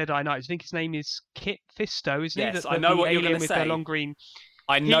Jedi Knights, I think his name is Kit Fisto, isn't he? Yes, I know what you're going to say. The long green.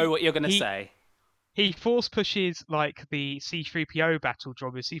 I know what you're going to say. He force pushes the C-3PO battle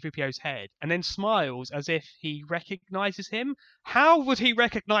droid with C-3PO's head, and then smiles as if he recognizes him. How would he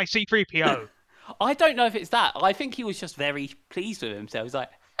recognize C-3PO? I don't know if it's that. I think he was just very pleased with himself. He's like,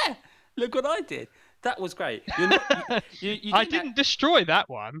 look what I did. That was great. I didn't destroy that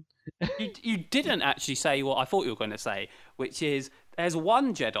one. You didn't actually say what I thought you were going to say, which is there's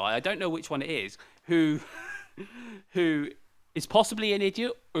one Jedi, I don't know which one it is, who is possibly an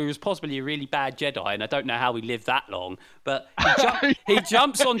idiot or is possibly a really bad Jedi, and I don't know how he lived that long. But he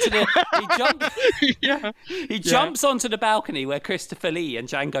jumps onto the jumps onto the balcony where Christopher Lee and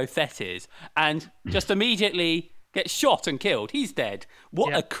Jango Fett is, and just immediately gets shot and killed. He's dead.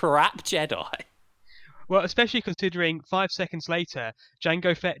 What a crap Jedi! Well, especially considering 5 seconds later,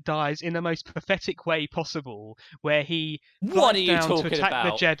 Jango Fett dies in the most pathetic way possible, where he flies down to attack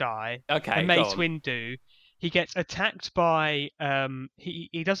the Jedi and Mace Windu. He gets attacked by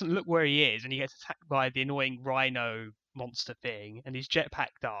he doesn't look where he is, and he gets attacked by the annoying rhino monster thing, and his jetpack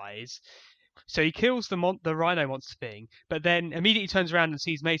dies. So he kills the rhino monster thing, but then immediately turns around and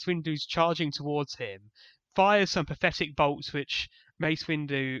sees Mace Windu's charging towards him, fires some pathetic bolts which Mace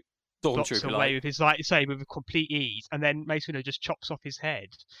Windu blocks away with his lightsaber with complete ease, and then Mace Windu just chops off his head.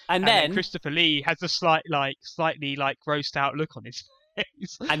 And then Christopher Lee has a slightly grossed out look on his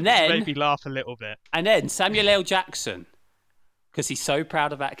face. And then made me laugh a little bit. And then Samuel L. Jackson, because he's so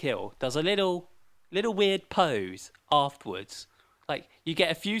proud of that kill, does a little little weird pose afterwards. Like, you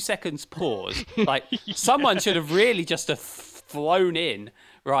get a few seconds pause. Like, someone should have really just have flown in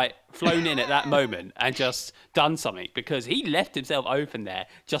at that moment and just done something, because he left himself open there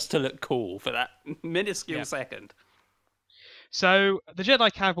just to look cool for that minuscule second. So the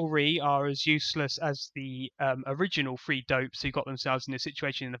Jedi Cavalry are as useless as the original three dopes who got themselves in this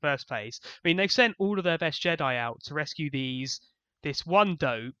situation in the first place. I mean, they've sent all of their best Jedi out to rescue this one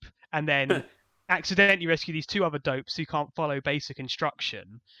dope, and then accidentally rescue these two other dopes who can't follow basic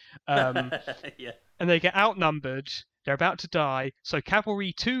instruction. And they get outnumbered. They're about to die. So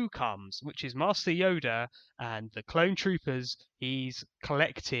Cavalry 2 comes, which is Master Yoda and the clone troopers he's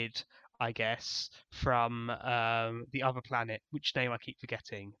collected, I guess, from the other planet, which name I keep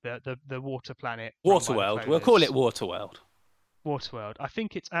forgetting. The water planet. Waterworld. We'll call it Waterworld. Waterworld. I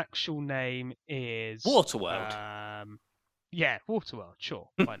think its actual name is Waterworld. Yeah, Waterworld. Sure,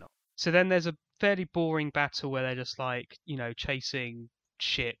 why not? So then there's a fairly boring battle where they're just like, chasing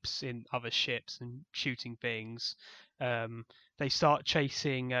ships in other ships and shooting things. They start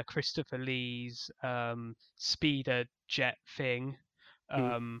chasing Christopher Lee's speeder jet thing.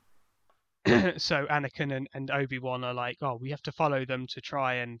 So Anakin and Obi-Wan are like, oh, we have to follow them to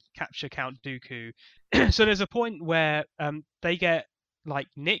try and capture Count Dooku. So there's a point where they get like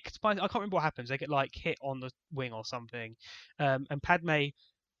nicked by, I can't remember what happens. They get like hit on the wing or something, and Padme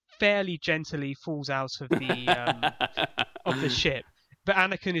fairly gently falls out of the ship. But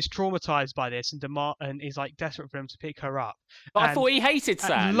Anakin is traumatized by this and is like desperate for him to pick her up. But I thought he hated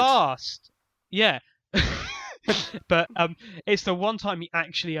sand. At last, yeah. But it's the one time he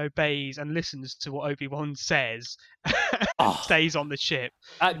actually obeys and listens to what Obi-Wan says. Stays on the ship.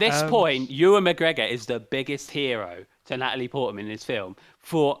 At this point, Ewan McGregor is the biggest hero to Natalie Portman in this film.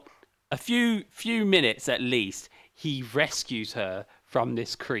 For a few minutes at least, he rescues her from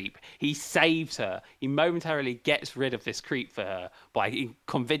this creep. He saves her. He momentarily gets rid of this creep for her by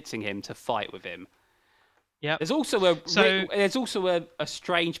convincing him to fight with him. Yeah. There's also a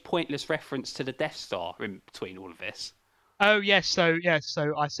strange, pointless reference to the Death Star in between all of this. Oh yes, so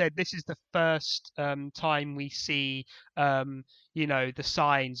I said this is the first time we see the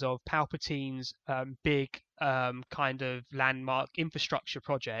signs of Palpatine's big kind of landmark infrastructure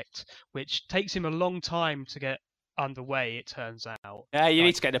project, which takes him a long time to get underway, it turns out. Yeah, you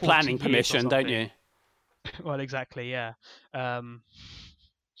need to get the planning permission, don't you? Well, exactly, yeah.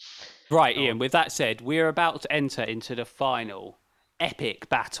 Right, Ian, with that said, we're about to enter into the final epic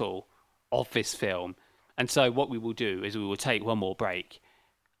battle of this film. And so what we will do is we will take one more break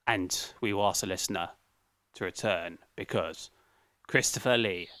and we will ask the listener to return, because Christopher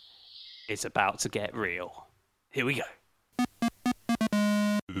Lee is about to get real. Here we go.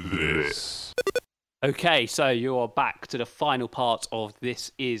 This. Okay, so you are back to the final part of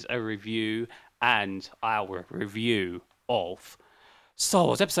This Is a Review, and our review of Star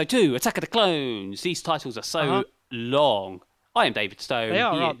Wars Episode 2, Attack of the Clones. These titles are so long. I am David Stone. They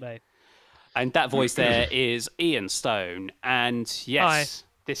are, aren't they? And that voice there is Ian Stone. And yes, Hi.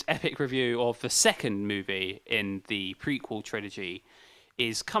 This epic review of the second movie in the prequel trilogy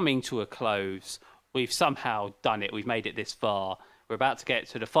is coming to a close. We've somehow done it. We've made it this far. We're about to get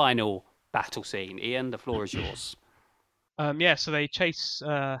to the final battle scene. Ian, the floor is yours. So they chase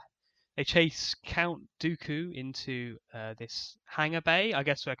Count Dooku into this hangar bay, I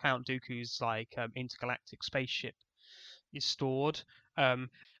guess, where Count Dooku's like intergalactic spaceship is stored. And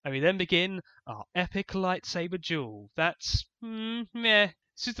we then begin our epic lightsaber duel. That's meh.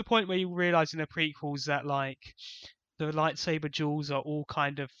 This is the point where you realise in the prequels that like the lightsaber duels are all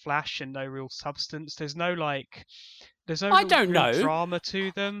kind of flash and no real substance. There's no real drama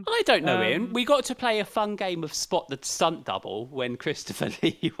to them. I don't know, Ian. We got to play a fun game of Spot the Stunt Double when Christopher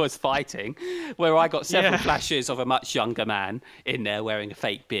Lee was fighting, where I got several flashes of a much younger man in there wearing a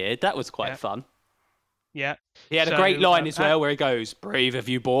fake beard. That was quite fun. Yeah. He had a great line as well where he goes, "Brave of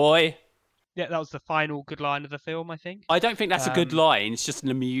you, boy." Yeah, that was the final good line of the film, I think. I don't think that's a good line. It's just an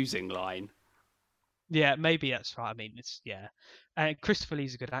amusing line. Yeah, maybe that's right. I mean, and Christopher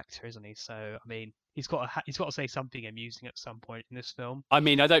Lee's a good actor, isn't he? So, I mean, he's got to say something amusing at some point in this film. I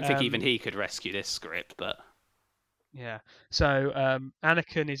mean, I don't think even he could rescue this script, but yeah. So,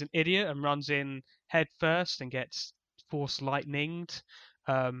 Anakin is an idiot and runs in head first and gets force lightninged.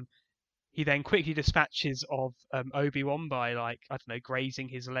 He then quickly dispatches of Obi-Wan by, like, I don't know, grazing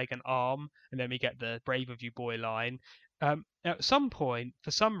his leg and arm, and then we get the "Brave of you, boy" line. At some point,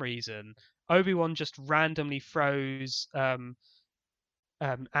 for some reason, Obi-Wan just randomly throws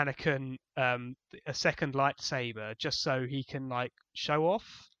Anakin a second lightsaber just so he can like show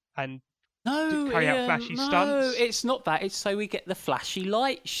off and carry out flashy stunts. No, it's not that. It's so we get the flashy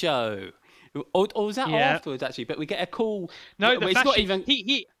light show. Or was that Yeah. afterwards actually? But we get a call. No, but the it's Flash. not even. He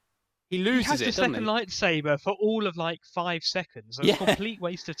He he loses has it, the doesn't second he? lightsaber for all of like 5 seconds. It was Yeah. a complete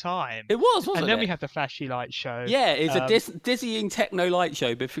waste of time. It was, wasn't And then it? we have the flashy light show. Yeah, it's a Um, dizzying techno light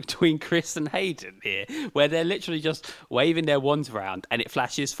show between Chris and Hayden here, where they're literally just waving their wands around and it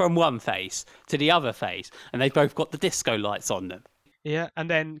flashes from one face to the other face, and they've both got the disco lights on them. Yeah, and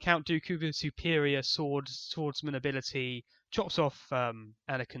then Count Dooku with superior swordsman ability chops off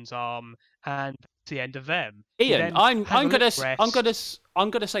Anakin's arm, and that's the end of them. We Ian, then I'm have a gonna little I'm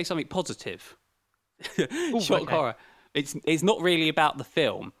gonna say something positive. Shock okay. horror. It's not really about the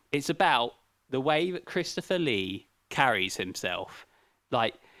film. It's about the way that Christopher Lee carries himself.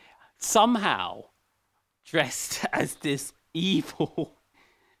 Like somehow dressed as this evil,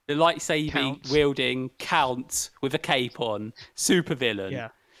 the lightsaber Count. wielding count with a cape on, supervillain. Yeah.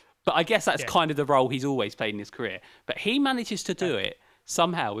 But I guess that's Yeah. kind of the role he's always played in his career. But he manages to do it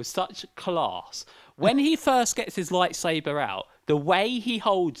somehow with such class. When he first gets his lightsaber out, the way he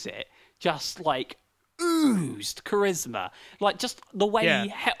holds it just like oozed charisma. Like just the way Yeah.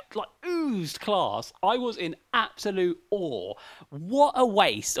 he like oozed class. I was in absolute awe. What a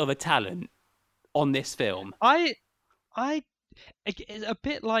waste of a talent on this film. It's a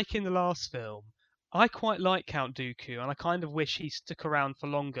bit like in the last film. I quite like Count Dooku, and I kind of wish he stuck around for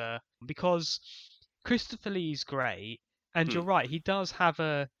longer because Christopher Lee's great, and you're right, he does have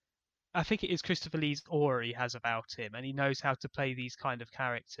I think it is Christopher Lee's aura he has about him, and he knows how to play these kind of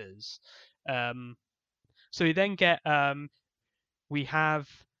characters. So we then get we have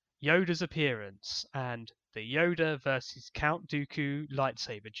Yoda's appearance and the Yoda versus Count Dooku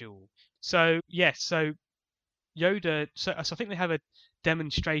lightsaber duel. So yes, so Yoda. So I think they have a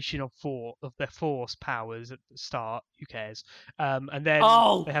demonstration of their Force powers at the start. Who cares? And then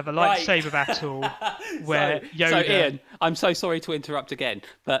they have a lightsaber battle where Yoda. So Ian, I'm so sorry to interrupt again,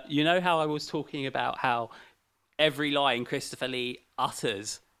 but you know how I was talking about how every line Christopher Lee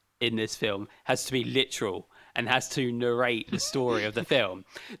utters in this film has to be literal and has to narrate the story of the film.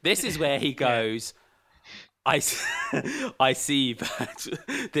 This is where he goes. I see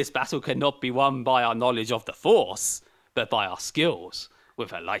that this battle cannot be won by our knowledge of the Force, but by our skills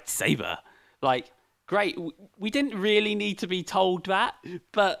with a lightsaber. Like, great. We didn't really need to be told that,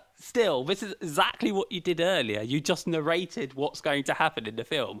 but still, this is exactly what you did earlier. You just narrated what's going to happen in the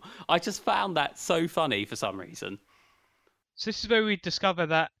film. I just found that so funny for some reason. So this is where we discover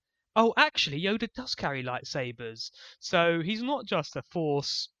that, oh, actually, Yoda does carry lightsabers. So he's not just a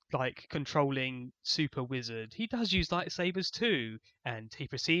Force controlling super wizard. He does use lightsabers too, and he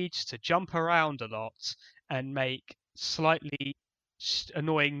proceeds to jump around a lot and make slightly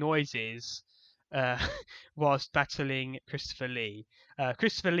annoying noises whilst battling Christopher Lee.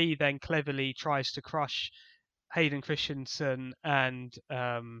 Christopher Lee then cleverly tries to crush Hayden Christensen and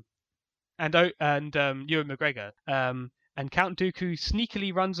Ewan McGregor. And Count Dooku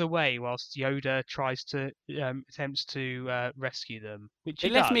sneakily runs away whilst Yoda tries to attempts to rescue them. Which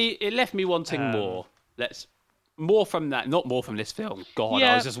It left me wanting more. More from that, not more from this film. God,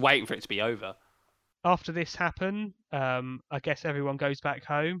 Yeah. I was just waiting for it to be over. After this happened, I guess everyone goes back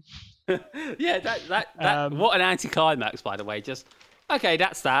home. Yeah, that what an anticlimax, by the way. Just okay,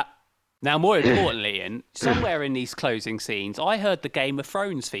 that's that. Now, more importantly, Ian, somewhere in these closing scenes, I heard the Game of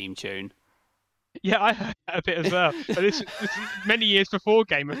Thrones theme tune. Yeah, I heard that a bit as well. But this is many years before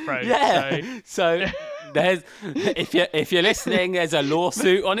Game of Thrones. Yeah. So there's if you're listening, there's a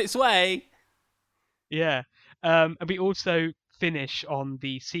lawsuit on its way. Yeah. And we also finish on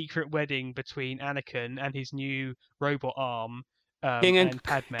the secret wedding between Anakin and his new robot arm, and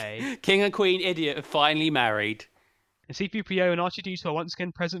Padme. King and Queen Idiot have finally married. And C-3PO and R2-D2 are once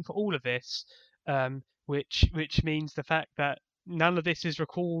again present for all of this, which means the fact that none of this is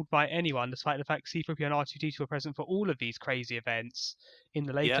recalled by anyone, despite the fact C-3PO and R2-D2 are present for all of these crazy events in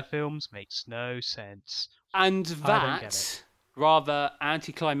the later films, makes no sense. And I don't get that, it. rather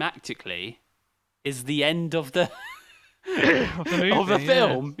anticlimactically, is the end of the of the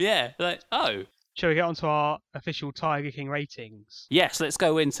film. Yeah. Like, oh. Shall we get on to our official Tiger King ratings? Yes, let's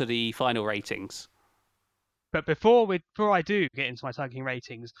go into the final ratings. But before I do get into my Tiger King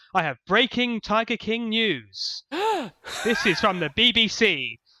ratings, I have breaking Tiger King news. This is from the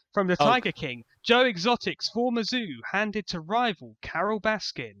BBC. From the Tiger King, Joe Exotic's former zoo handed to rival Carol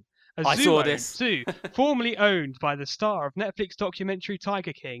Baskin. I saw this. Zoo, formerly owned by the star of Netflix documentary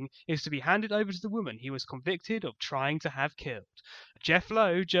Tiger King, is to be handed over to the woman he was convicted of trying to have killed. Jeff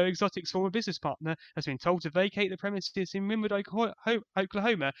Lowe, Joe Exotic's former business partner, has been told to vacate the premises in Wynwood,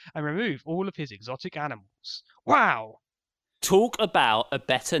 Oklahoma, and remove all of his exotic animals. Wow! Talk about a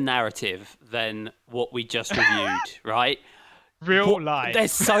better narrative than what we just reviewed, right? Real life.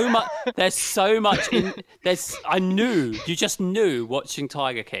 There's so much. There's so much in. You just knew watching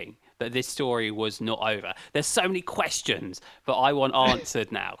Tiger King that this story was not over. There's so many questions that I want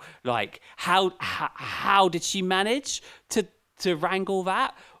answered now. Like how did she manage to wrangle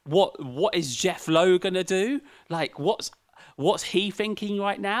that? What is Jeff Lowe gonna do? Like what's he thinking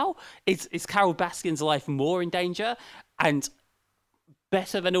right now? Is Carol Baskin's life more in danger? And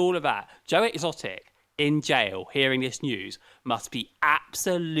better than all of that, Joe Exotic in jail hearing this news must be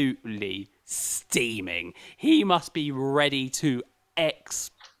absolutely steaming. He must be ready to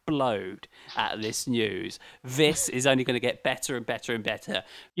explode at this news. This is only going to get better and better and better.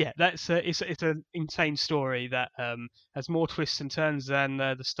 Yeah, it's an insane story that has more twists and turns than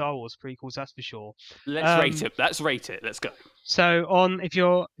the Star Wars prequels, that's for sure. Let's rate it. Let's go. So if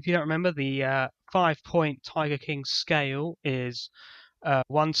you don't remember, the 5-point Tiger King scale is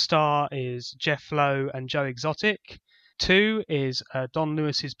 1 star is Jeff Lowe and Joe Exotic. 2 is Don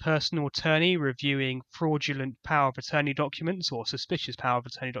Lewis's personal attorney reviewing fraudulent power of attorney documents, or suspicious power of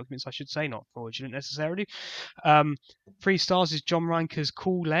attorney documents, I should say, not fraudulent necessarily. 3 stars is John Ranker's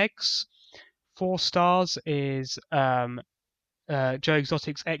cool legs. 4 stars is Joe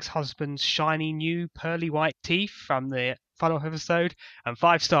Exotic's ex-husband's shiny new pearly white teeth from the final episode. And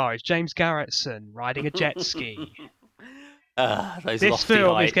 5 stars, James Garretson riding a jet ski. This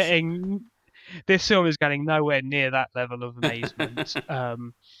film is getting nowhere near that level of amazement.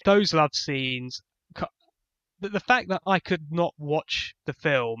 Those love scenes, the fact that I could not watch the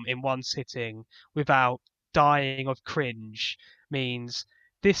film in one sitting without dying of cringe means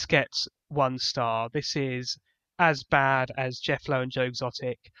this gets 1 star. This is as bad as Jeff Lowe and Joe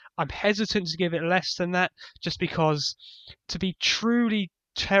Exotic. I'm hesitant to give it less than that, just because to be truly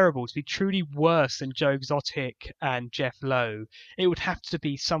terrible, to be truly worse than Joe Exotic and Jeff Lowe, it would have to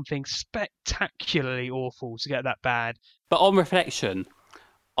be something spectacularly awful to get that bad. But on reflection,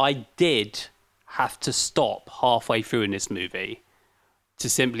 I did have to stop halfway through in this movie to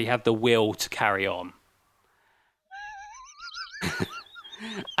simply have the will to carry on.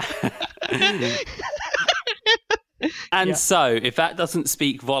 And so, if that doesn't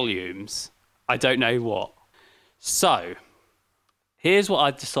speak volumes, I don't know what. So, here's what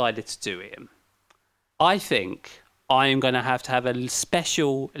I've decided to do, Ian. I think I am going to have a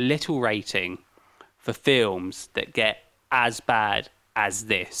special little rating for films that get as bad as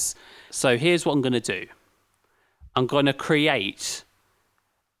this. So here's what I'm going to do. I'm going to create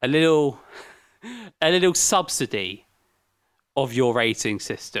a little subsidy of your rating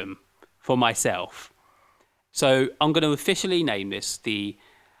system for myself. So I'm going to officially name this the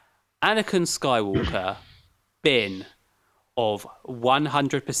Anakin Skywalker bin of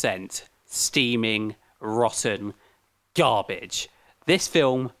 100% steaming, rotten garbage. This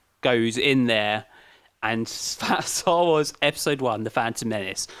film goes in there, and Star Wars Episode 1, The Phantom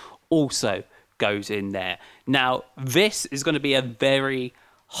Menace, also goes in there. Now, this is going to be a very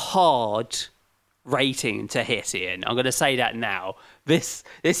hard rating to hit, Ian. I'm going to say that now. This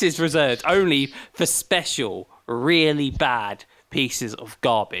is reserved only for special, really bad pieces of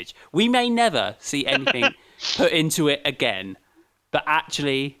garbage. We may never see anything put into it again, but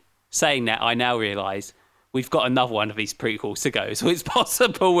actually, saying that, I now realise we've got another one of these prequels to go, so it's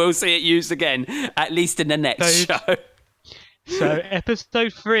possible we'll see it used again, at least in the next show. So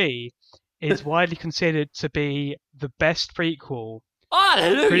Episode 3 is widely considered to be the best prequel,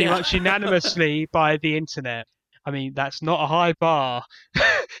 Hallelujah! pretty much unanimously by the internet. I mean, that's not a high bar.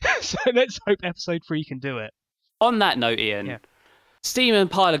 So let's hope Episode 3 can do it. On that note, Ian, steam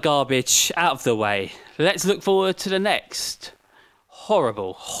and pile of garbage out of the way. Let's look forward to the next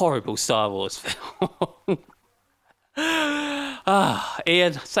horrible, horrible Star Wars film.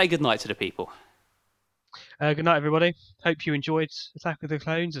 Ian, say goodnight to the people. Good night, everybody. Hope you enjoyed Attack of the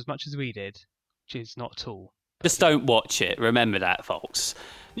Clones as much as we did, which is not at all. Just don't watch it. Remember that, folks.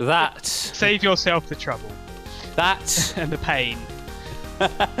 Save yourself the trouble. That and the pain.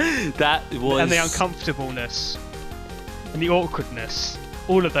 That was... And the uncomfortableness. And the awkwardness.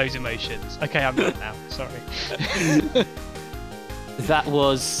 All of those emotions. Okay, I'm done now. Sorry. That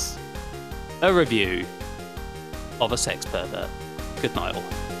was a review of A Sex Pervert. Good night, all.